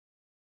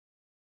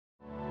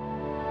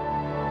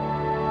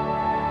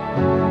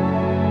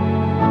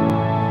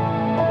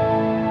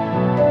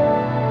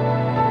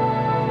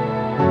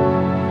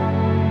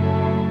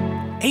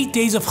Eight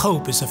Days of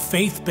Hope is a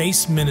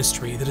faith-based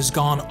ministry that has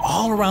gone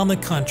all around the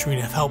country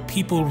and have helped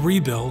people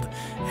rebuild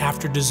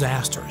after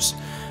disasters.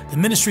 The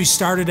ministry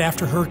started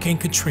after Hurricane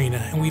Katrina,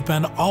 and we've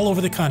been all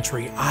over the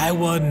country: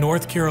 Iowa,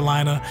 North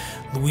Carolina,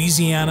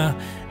 Louisiana,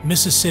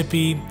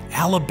 Mississippi,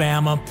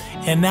 Alabama,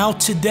 and now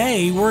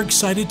today we're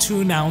excited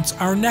to announce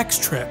our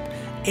next trip,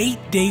 8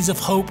 Days of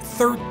Hope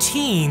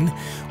 13,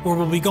 where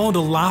we'll be going to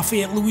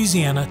Lafayette,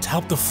 Louisiana to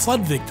help the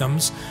flood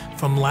victims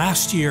from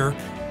last year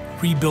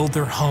rebuild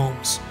their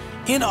homes.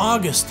 In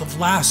August of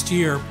last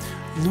year,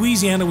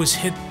 Louisiana was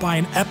hit by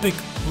an epic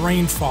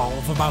rainfall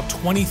of about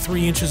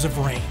 23 inches of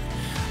rain.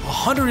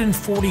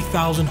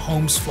 140,000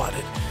 homes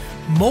flooded.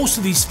 Most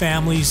of these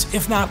families,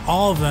 if not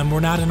all of them,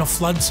 were not in a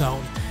flood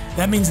zone.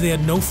 That means they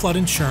had no flood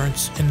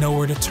insurance and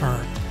nowhere to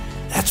turn.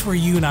 That's where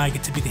you and I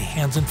get to be the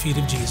hands and feet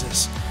of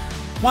Jesus.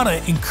 I want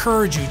to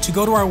encourage you to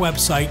go to our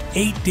website,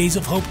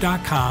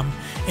 8daysofhope.com,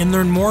 and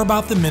learn more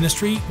about the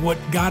ministry, what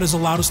God has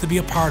allowed us to be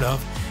a part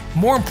of.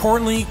 More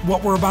importantly,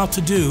 what we're about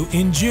to do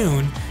in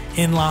June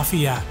in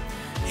Lafayette.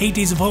 8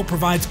 Days of Hope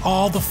provides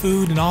all the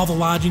food and all the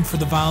lodging for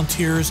the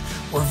volunteers.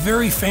 We're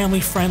very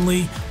family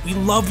friendly. We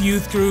love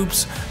youth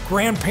groups,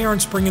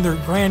 grandparents bringing their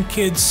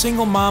grandkids,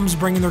 single moms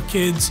bringing their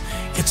kids.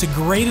 It's a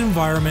great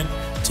environment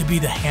to be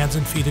the hands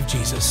and feet of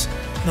Jesus.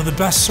 Now, the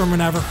best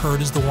sermon I ever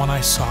heard is the one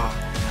I saw.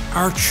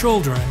 Our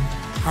children,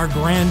 our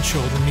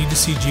grandchildren need to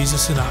see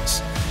Jesus in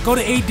us. Go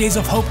to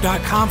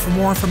 8daysofhope.com for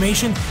more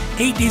information.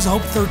 8 Days of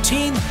Hope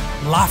 13,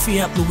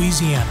 Lafayette,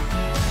 Louisiana.